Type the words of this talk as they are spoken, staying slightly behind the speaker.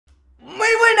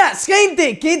Buenas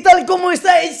gente, ¿qué tal? ¿Cómo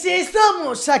estáis?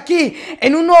 Estamos aquí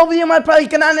en un nuevo vídeo más para el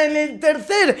canal, en el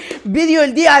tercer vídeo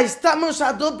del día. Estamos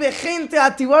a tope, gente, a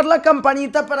activar la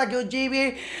campanita para que os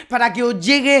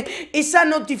llegue esa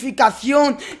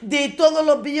notificación de todos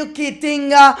los vídeos que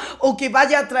tenga o que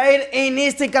vaya a traer en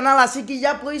este canal. Así que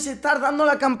ya podéis estar dando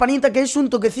la campanita, que es un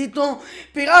toquecito,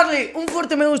 pegarle un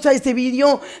fuerte me gusta a este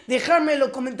vídeo, dejarme en los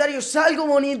comentarios algo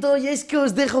bonito. Y es que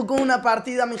os dejo con una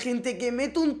partida, mi gente, que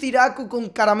meto un tiraco con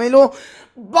caramelo.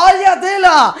 ¡Vaya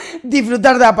tela!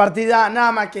 Disfrutar de la partida,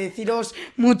 nada más que deciros.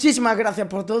 Muchísimas gracias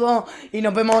por todo y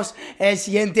nos vemos en el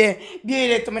siguiente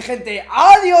directo, mi gente.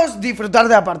 Adiós, disfrutar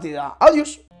de la partida.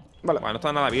 Adiós. Vale. Bueno, no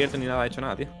está nada abierto ni nada hecho,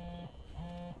 nada, tío.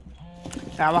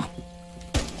 Ya va.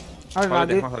 A ver,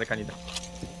 Vale, vamos a darle cañita.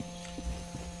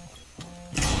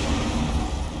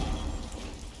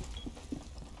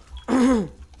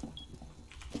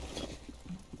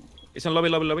 ¿Es un lobby?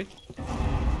 Los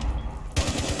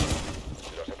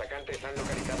atacantes han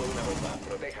localizado una bomba.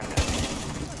 Protéjanla.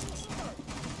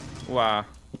 Guau.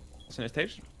 ¿Es en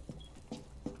stairs?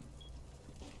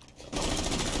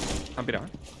 Han pirado,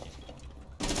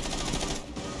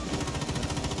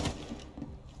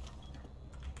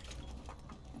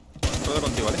 Todo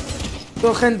contigo, ¿vale?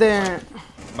 todo, gente.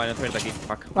 Vale, no está abierto aquí.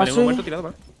 Fuck. Vale, uno muerto tirado,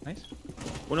 vale. Nice.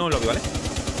 Uno en un lobby, ¿vale?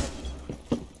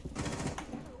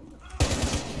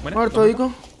 Bueno, Muerto,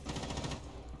 Ico.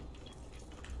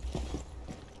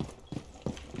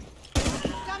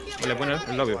 Vale, bueno,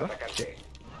 el lobby, ¿verdad? Sí.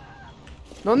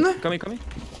 ¿Dónde? Come.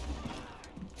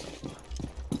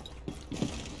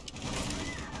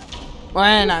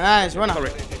 Buena, nice, buena.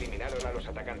 Eliminaron a los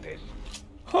atacantes.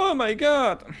 Oh my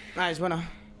god. Nice, buena.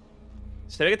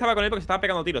 Se ve que estaba con él porque se estaba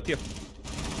pegando tiros, tío.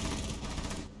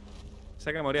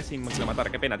 Sé que me moría sin que lo matara.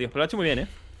 Qué pena, tío. Pero lo ha hecho muy bien,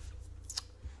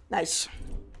 Nice.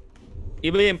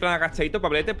 Iba en plan agachadito,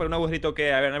 Pablete, por un agujerito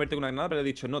que habían abierto con una granada, pero he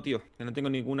dicho, no, tío, que no tengo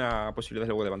ninguna posibilidad de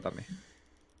luego levantarme.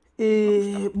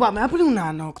 Buah, me voy a poner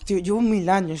una knock, tío. Llevo 1000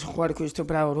 años a jugar con este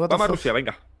operador. Vamos a Rusia,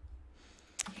 venga.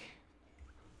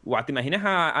 Guau, ¿te imaginas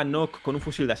a Nock con un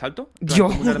fusil de asalto? Yo.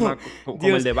 Un arma como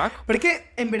el de Back. Pero es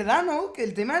que, en verdad, ¿no? Que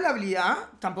el tema de la habilidad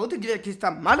tampoco te creas que es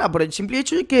tan mala. Por el simple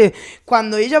hecho de que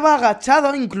cuando ella va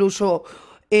agachada, incluso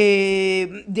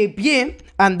de pie,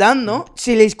 andando,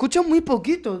 se le escucha muy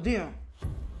poquito, tío.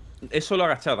 Es solo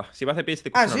agachada. Si vas de pie, se te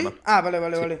escucha ¿Ah, sí? normal. Ah, vale,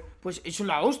 Sí. vale. Pues eso es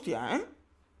la hostia, ¿eh?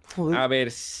 Joder. A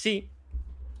ver, sí.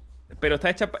 Pero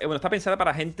está hecha, bueno, está pensada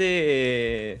para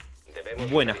gente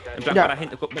buena. En plan, Ya.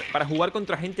 para jugar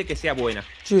contra gente que sea buena.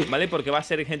 Sí. ¿Vale? Porque va a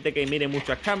ser gente que mire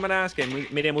muchas cámaras, que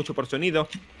mire mucho por sonido,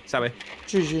 ¿sabes?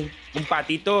 Sí. Un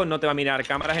patito no te va a mirar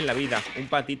cámaras en la vida. Un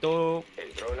patito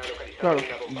El dron ha localizado Claro.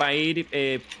 una bomba. va a ir,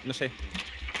 no sé,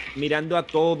 mirando a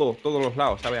todos los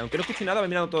lados, ¿sabes? Aunque no escuche nada, va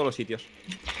mirando a todos los sitios,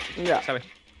 Ya. ¿sabes?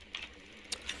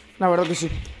 La verdad que sí.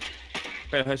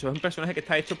 Pero eso, es un personaje que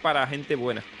está hecho para gente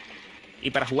buena.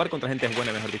 Y para jugar contra gente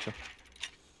buena, mejor dicho.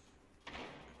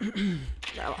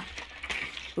 Ya va.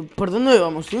 ¿Por dónde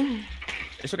vamos, tío?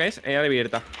 ¿Eso qué es? Área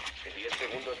abierta. 10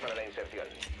 segundos para la inserción.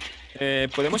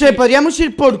 Podemos O sea, ir- podríamos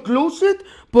ir por closet,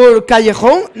 por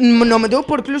callejón. Nos metemos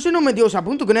por closet, nos metemos a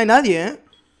punto, que no hay nadie, ¿eh?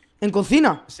 En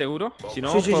cocina. ¿Seguro? Si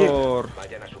no, Sí. por...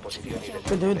 Vayan a su posición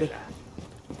y Vente.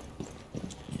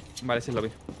 Vale, ese es el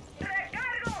lobby.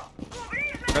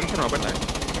 Claro, esto no lo puerta,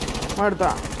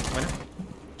 Muerta. Bueno.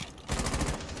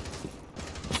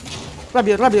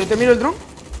 Rápido, te miro el dron.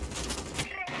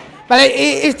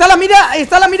 Vale, está la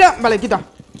mira. Vale, quita.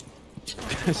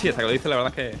 Sí, hasta que lo dice, la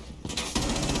verdad es que...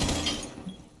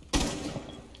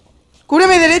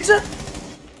 Cúbreme derecha.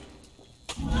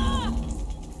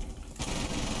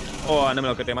 Oh, no me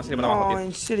lo que te más para abajo, No, tío.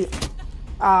 en serio.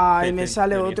 Ay, Vete, me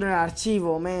sale venir. otro en el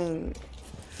archivo, men.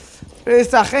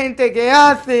 Esta gente, ¿qué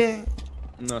hace?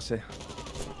 No sé.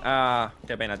 Ah,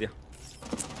 qué pena, tío.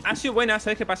 Ha sido buena,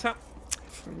 ¿sabes qué pasa?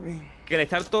 Que al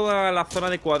estar toda la zona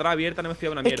de cuadrada abierta no me he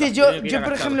fijado una Es mierda. que Tengo yo ir por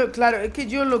agachado. ejemplo, claro, es que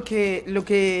yo lo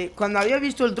que cuando había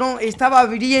visto el dron estaba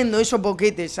abriendo esos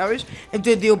boquetes, ¿sabes?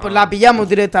 Entonces digo, pues la pillamos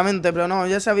directamente, pero no,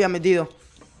 ya se había metido.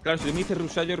 Claro, si tú me dices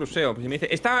ruseo, yo ruseo. Pues si me dice,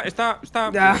 está.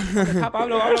 Ya. Está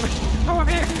Pablo, háblame.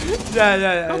 ¡Háblame!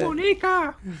 Ya.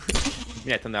 ¡Comunica!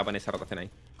 Mira, esto donde va a poner esa rotación ahí.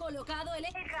 Colocado el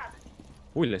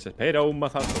Uy, les espera un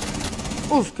mazazo.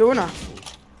 Uf, qué buena.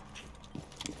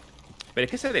 Pero es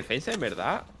que esa defensa, en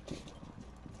verdad.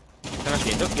 Están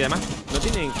haciendo. Y además, no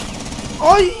tienen.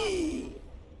 ¡Ay!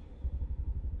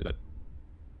 Lol.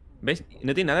 ¿Ves?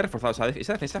 No tiene nada de reforzado. O sea,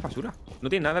 esa defensa es basura. No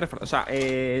tiene nada de reforzado. O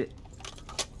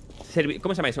sea,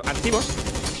 ¿cómo se llama eso? Archivos.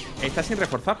 Está sin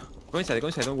reforzar. Comienza,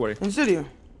 don't worry. ¿En serio?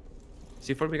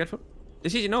 Sí, for be careful.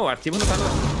 Sí, no, archivos no están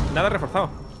nada reforzado.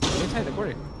 Don't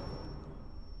worry.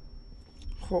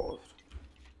 Joder.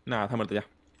 Nada, está muerto ya.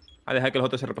 A dejar que los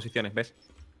otros se reposicionen, ¿ves?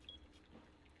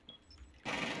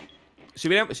 Si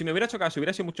me hubiera chocado, si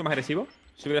hubiera sido mucho más agresivo,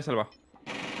 se hubiera salvado.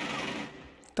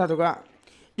 Está tocado.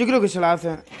 Yo creo que se la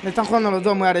hace. Le están jugando los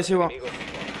dos muy agresivos.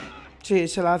 Sí,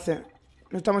 se la hace.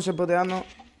 Lo estamos empoteando.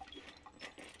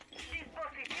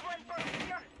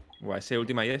 Buah, ese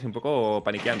último ahí es un poco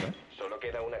paniqueando, ¿eh? Solo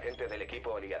queda un agente del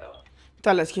equipo aliado.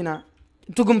 Está en la esquina.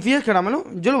 ¿Tú confías, Caramelo?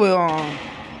 Yo lo veo...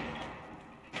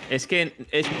 Es que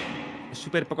es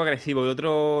súper poco agresivo. Y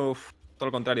otro... todo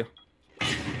lo contrario.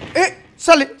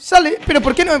 Sale. Pero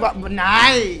 ¿por qué no me va?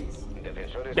 ¡Nice!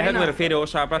 Defensores Ya es a lo que me refiero. O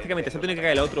sea, prácticamente se ha tenido que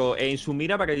caer el otro en su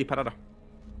mira para que disparara.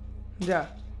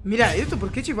 Ya. Mira, ¿esto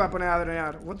por qué se iba a poner a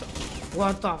dronear? What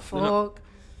the fuck? No.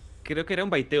 Creo que era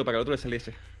un baiteo para que el otro le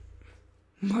saliese.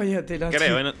 Vaya tela.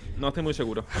 Creo, no estoy muy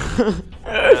seguro.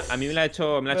 A mí me la ha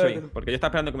hecho bien. Porque yo estaba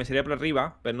esperando que me saliera por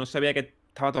arriba, pero no sabía que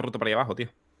estaba todo roto por ahí abajo, tío.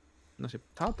 No sé,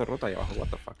 estaba todo roto ahí abajo, what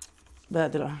the fuck. Vaya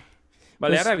tela. Vale,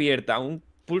 Pues- ahora abierta, un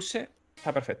pulse.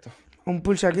 Está perfecto. Un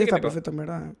pulse aquí Antes que está me co- perfecto, en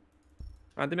verdad.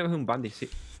 Antes me cogí un bandit, sí.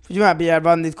 Pues yo me voy a pillar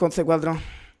Bandit con C4.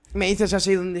 Me dices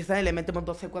así donde está y le metemos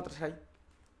 2 C4 ahí.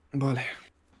 Vale.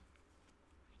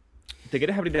 ¿Te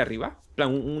quieres abrir de arriba? En plan,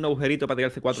 un agujerito para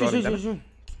tirar el C4 a la ventana.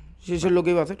 Sí, eso es lo que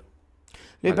iba a hacer. Lo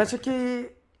que Vale, pasa es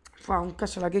que... un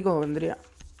caso la Kiko vendría.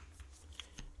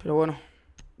 Pero bueno.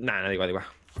 Nah, da igual.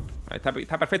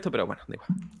 Está perfecto, pero bueno, da igual.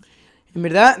 En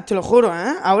verdad, te lo juro,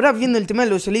 ¿eh? Ahora viendo el tema de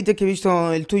los elites que he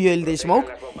visto, el tuyo y el de Smoke.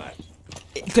 las bombas.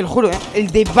 Te lo juro, ¿eh? El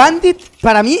de Bandit,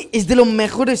 para mí, es de los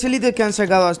mejores elites que han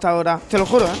sacado hasta ahora. Te lo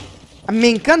juro, ¿eh? Me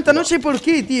encanta, no sé por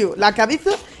qué, tío. La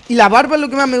cabeza y la barba es lo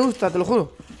que más me gusta, te lo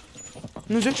juro.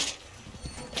 No sé.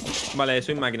 Vale,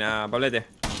 soy máquina, Pablete.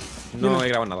 No he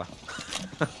grabado nada.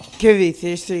 ¿Qué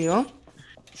dices, tío?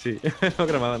 Sí, no he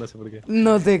grabado nada, no sé por qué.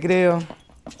 No te creo.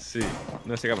 Sí,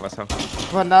 no sé qué ha pasado.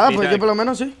 Pues nada, Sí, pues tal. yo por lo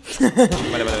menos sí.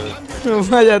 Vale.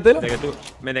 Vaya tela. De que tú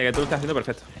lo estás haciendo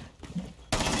perfecto.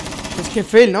 Es que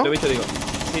fail, ¿no? Lo he visto, digo.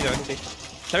 Sí, la verdad que sí.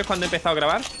 ¿Sabes cuándo he empezado a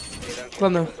grabar?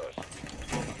 ¿Cuándo?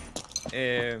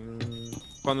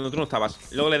 Cuando tú no estabas.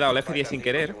 Luego le he dado el F10 sin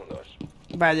querer.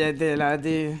 Vaya tela,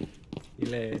 tío. Y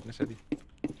le. No sé, tío.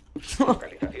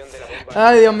 Localización de la bomba.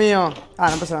 Ay, Dios mío.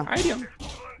 No pasa nada. ¡Ay, Dios!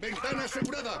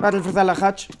 Va a reforzar la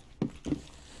hatch.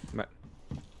 Vale.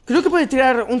 Creo que puedes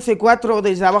tirar un C4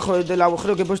 desde abajo, desde el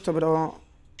agujero que he puesto, pero...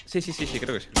 Sí,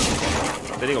 creo que sí.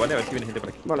 Te digo, vale, a ver si viene gente por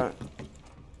aquí. Vale.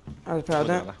 A ver, espérate.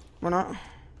 nada. Bueno.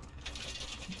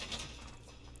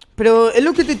 Pero es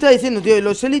lo que te estaba diciendo, tío.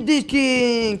 Los elites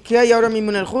que hay ahora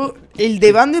mismo en el juego, el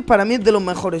de Bandit para mí es de los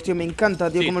mejores, tío. Me encanta,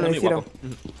 tío, Sí, cómo está lo muy hicieron. guapo.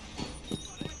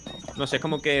 No sé, es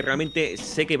como que realmente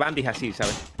sé que Bandit es así,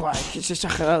 ¿sabes? Buah, es que es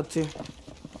exagerado, tío.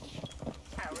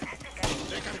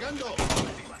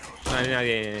 No hay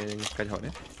nadie en callejón,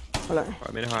 ¿eh? Vale. O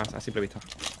al menos a simple vista.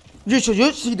 Yo,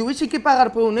 si tuviese que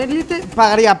pagar por un élite,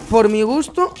 pagaría por mi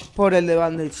gusto por el de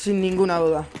Bandit, sin ninguna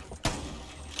duda.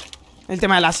 El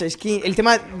tema de las skins, el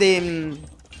tema de...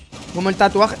 como el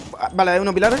tatuaje. Vale, hay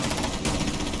unos pilares.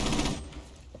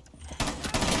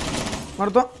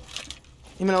 Muerto.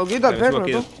 Y me lo quito al perro,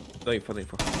 ¿no? Doy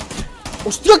info.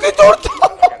 ¡Hostia, qué torta!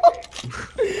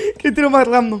 ¡Qué tiro más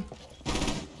random!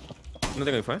 No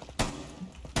tengo info, ¿eh?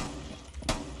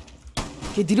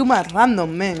 ¡Qué tiro más random,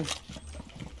 man!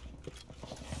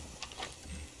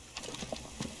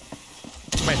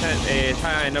 Vale,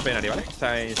 está en open area, ¿vale?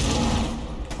 Está en...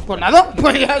 Pues nada,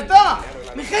 pues ya está.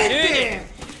 ¡Mi gente!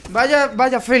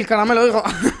 Vaya fail, caramelo, digo.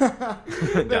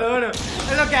 Pero bueno,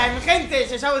 es lo que hay, mi gente.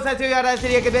 Si os ha gustado este vídeo,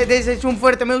 agradecería que le deis un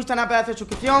fuerte me gusta, una pedazo de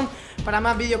suscripción para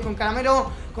más vídeos con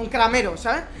caramelo,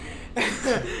 ¿sabes?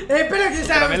 Espero que os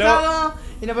haya gustado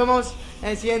y nos vemos en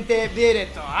el siguiente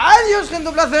directo. Adiós, gente,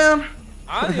 un placer.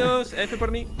 Adiós, F por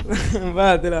mí.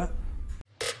 Váyatela.